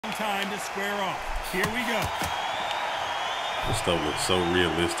Time to square off. Here we go. This stuff looks so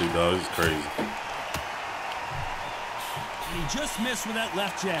realistic, dog. This is crazy. And he just missed with that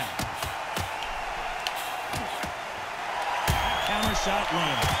left jab. Counter shot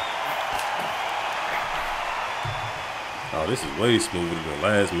lands. Oh, this is way smoother than the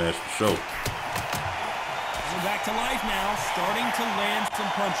last match for sure. Coming back to life now, starting to land some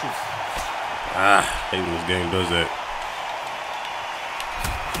punches. Ah, I hate when this game does that.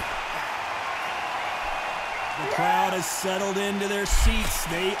 The crowd has settled into their seats.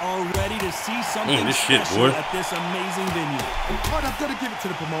 They are ready to see something this shit, special boy. at this amazing venue. God, I've got to give it to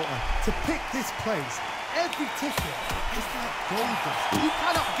the promoter. To pick this place, every ticket is like gold dust. You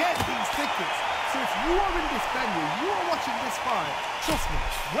cannot get these tickets. So if you are in this venue, you are watching this fight, trust me,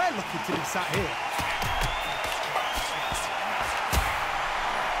 we're lucky to be sat here.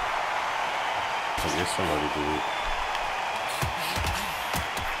 I guess somebody do it.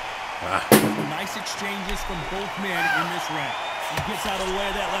 Ah. Nice exchanges from both men in this round. He gets out of the way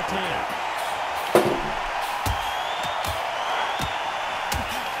of that left hand.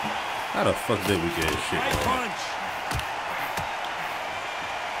 How the fuck did we get this shit? Right punch.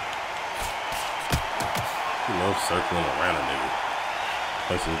 You know, circling around a nigga.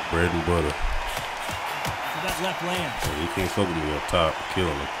 That's his bread and butter. So that left land. So he can't fuck with me up top,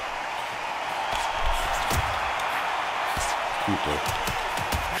 killing him. Cute though.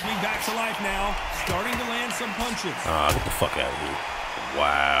 Coming back to life now, starting to land some punches. Ah, get the fuck out of here.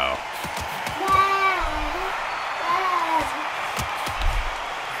 Wow.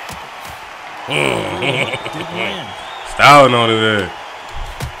 Didn't land. Styling on it there.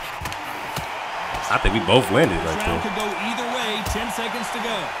 I think we both landed This right round there. could go either way. 10 seconds to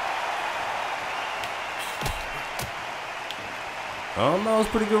go. I don't know, it's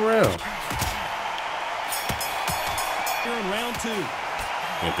a pretty good round. Here in round 2.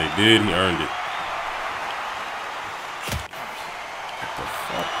 If they did, he earned it. What the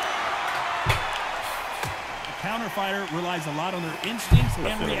fuck? The counter fighter relies a lot on their instincts and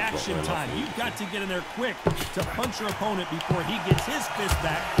feel reaction like time. You've got to get in there quick to punch your opponent before he gets his fist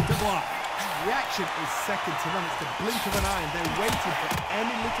back to block. Reaction is second to none. It's the blink of an eye, and they're waiting for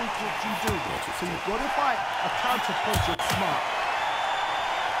any little touch you do. So you've got to fight a counter punch that's smart.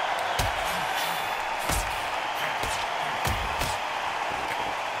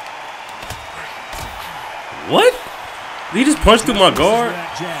 What? Did he just punch through my guard?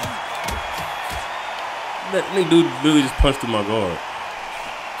 That jab. That nigga dude literally just punched through my guard.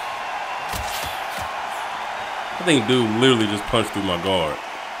 I think dude literally just punched through my guard.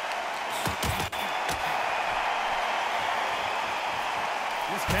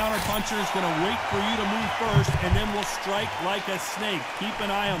 This counter puncher is going to wait for you to move first and then will strike like a snake. Keep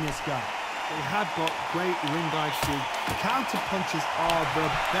an eye on this guy. They have got great ring IQ. Counter punches are the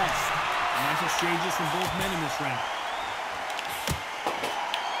best. Nice exchanges from both men in this round.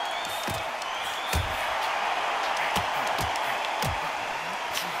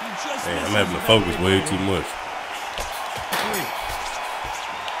 Hey, I'm having to focus way too much.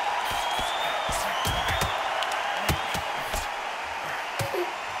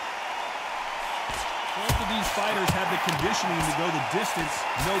 Both of these fighters have the conditioning to go the distance,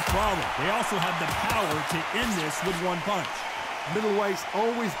 no problem. They also have the power to end this with one punch. Middleweights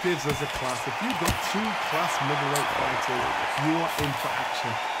always gives us a class. If you've got two class middleweight fighters, you are in for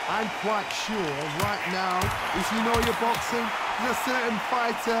action. I'm quite sure right now, if you know your boxing, there's a certain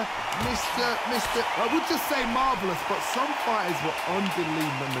fighter, Mr. I would just say marvelous, but some fighters were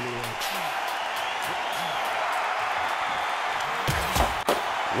unbelievable middleweight.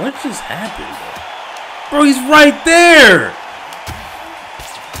 What just happened? Bro, he's right there!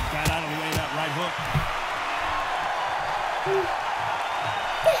 Got out of the way of that right hook.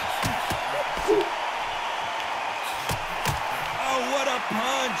 Oh, what a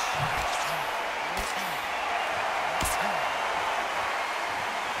punch!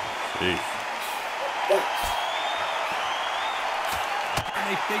 Jeez. And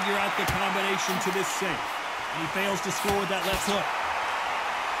they figure out the combination to this safe. And he fails to score with that left hook.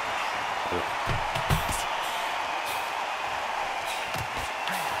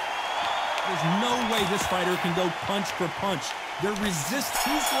 There's no way this fighter can go punch for punch. They're resist.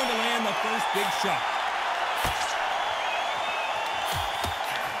 Who's going to land the first big shot?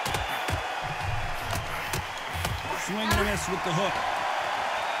 Swing and a miss with the hook.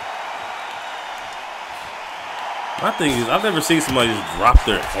 My thing is, I've never seen somebody just drop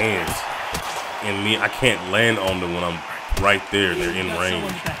their hands and I can't land on them when I'm right there and they're in range.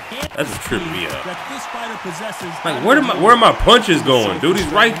 That just tripped me out. This fighter possesses Like, where are my punches going? Dude, he's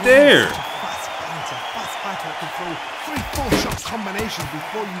right there. Fast fighter that can throw 3-4 shots combinations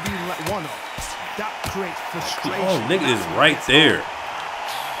before you even let one off. That creates frustration. Oh, nigga is right there.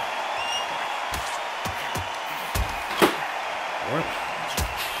 What?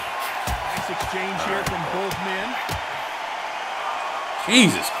 Nice exchange here from both men.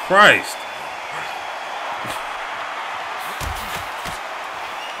 Jesus Christ.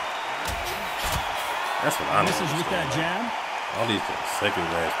 That's what I This is with that jab. All these consecutive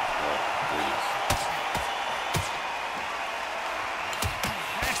ass. Oh, goodness.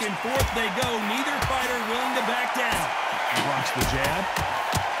 Back and forth they go. Neither fighter willing to back down. Watch the jab.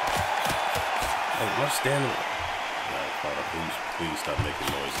 Hey, what's standing? Please stop making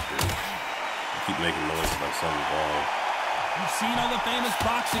noises, dude. You keep making noises like something's wrong. You've seen all the famous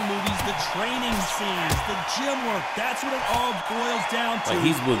boxing movies, the training scenes, the gym work. That's what it all boils down to. Like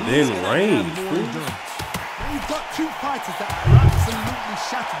he's within range, fool. You've got two fighters that are absolutely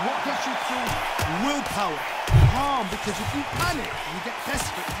shattered. What gets you through? Willpower. Calm, because if you panic, you get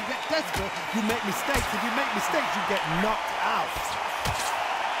desperate. If you get desperate, you make mistakes. If you make mistakes, you get knocked out.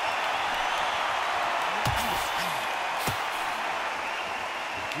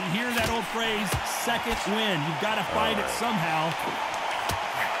 We hear that old phrase, second win. You've got to fight it somehow.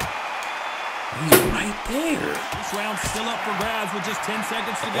 He's right there. This round's still up for grabs with just 10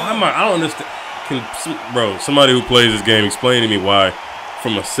 seconds to go. Why am I don't understand. Bro, somebody who plays this game, explain to me why,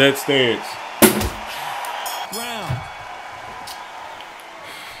 from a set stance. Round.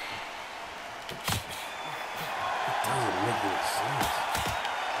 It doesn't make any sense.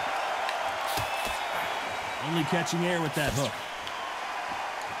 Only catching air with that hook.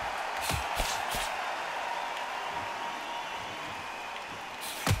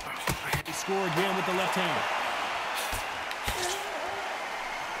 They score again with the left hand.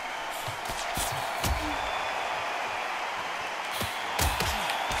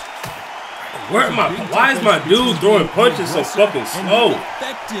 Why is my dude throwing punches so fucking slow?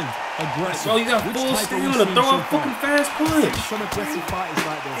 Effective, aggressive. Oh, you got full stamina to throw a fucking fast punch. Some aggressive fighters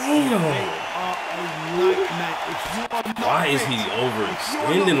like this. Damn. They are a nightmare. If you are not Why is he fit,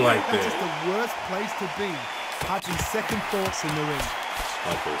 overextending like that? That's just the worst place to be. Having second thoughts in the ring.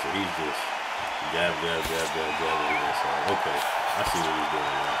 Okay, so he's just jab. Okay, I see what he's doing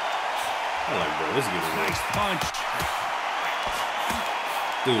now. I'm like, bro, let's get it right. Nice punch.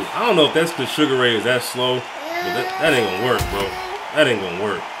 Dude, I don't know if that's because Sugar Ray is that slow, but that ain't gonna work, bro. That ain't gonna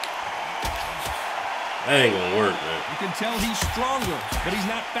work. That ain't gonna work, man. You can tell he's stronger, but he's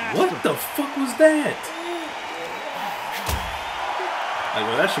not faster. What the fuck was that? Like,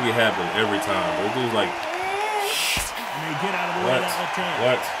 bro, that should be happening every time, bro. Dude's like, And they get out of the way of that left hand.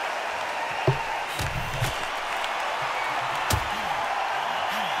 What?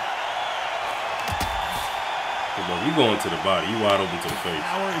 Bro, you going to the body, you wide open to the face.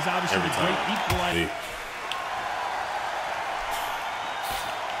 Power is obviously every the time. great equalizer.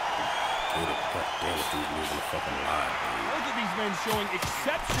 God damn it, dude's losing the fucking line, dude. Both of these men showing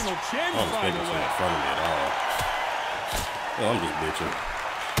exceptional chin, I'm by the expecting way. in front of me at all. Yo, I'm just bitching.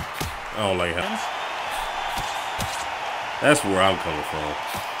 I don't like how. That's where I'm coming from.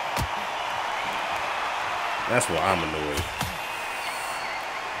 That's where I'm annoyed.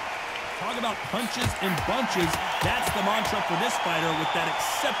 Talk about punches and bunches. That's the mantra for this fighter with that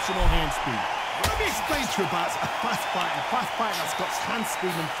exceptional hand speed. Let me explain to you about a fast fighter. A fast fighter that's got hand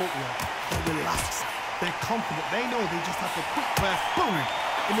speed and footwork. They're relaxed. They're confident. They know they just have to quick burst, boom.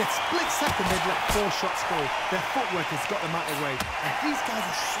 In a split second, they've let 4 shots go. Their footwork has got them out of the way. And these guys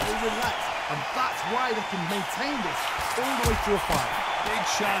are so relaxed. And that's why they can maintain this all the way through a fight. Big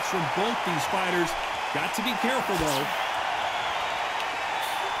shots from both these fighters. Got to be careful, though.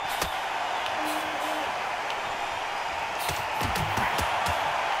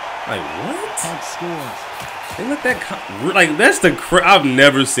 Like, what? Punch scores. They let that like, that's the I've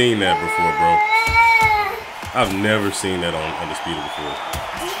never seen that before, bro. I've never seen that on Undisputed before.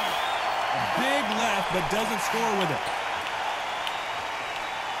 A big left, but doesn't score with it.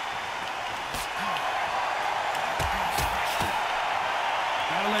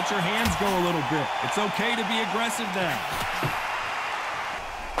 Gotta let your hands go a little bit. It's okay to be aggressive now.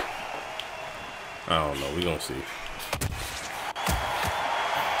 I don't know. We're gonna see.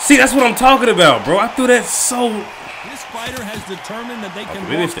 See, that's what I'm talking about, bro. I threw that so. This fighter has determined that they can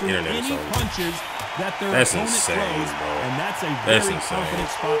maybe walk it's the through internet or any something. punches that their That's opponent insane, throws, bro. and that's a That's very insane. confident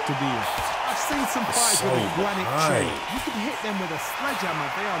spot to be in. I've seen some fighters so with a granite behind. chain. You can hit them with a sledgehammer,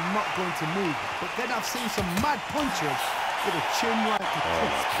 they are not going to move. But then I've seen some mad punchers with a chin like a Oh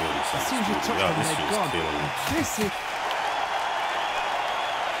my goodness. As soon as you touch Y'all, them, this they're shit's gone. killing me. This is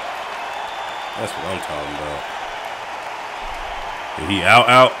That's what I'm talking about. Did he out?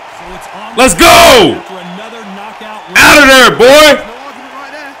 Let's go! Out of there, boy!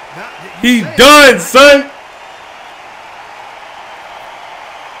 He done, son.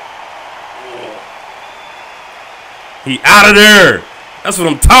 He out of there. That's what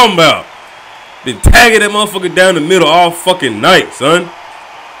I'm talking about. Been tagging that motherfucker down the middle all fucking night, son.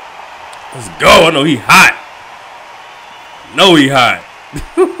 Let's go. I know he hot. Know he hot.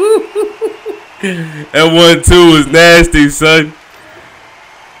 That 1-2 was nasty, son.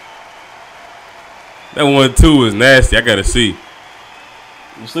 That 1-2 was nasty. I gotta see.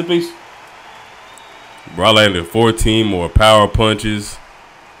 You slippies? Bro, I landed 14 more power punches.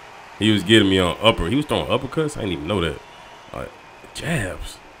 He was getting me on upper. He was throwing uppercuts? I didn't even know that. Like,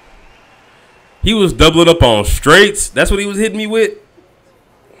 jabs. He was doubling up on straights. That's what he was hitting me with.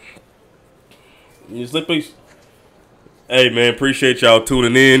 You slippies? Hey, man, appreciate y'all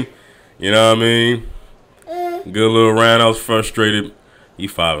tuning in. You know what I mean? Good little round. I was frustrated. He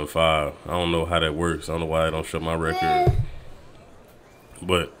 5-5. I don't know how that works. I don't know why I don't show my record.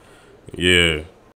 But, yeah.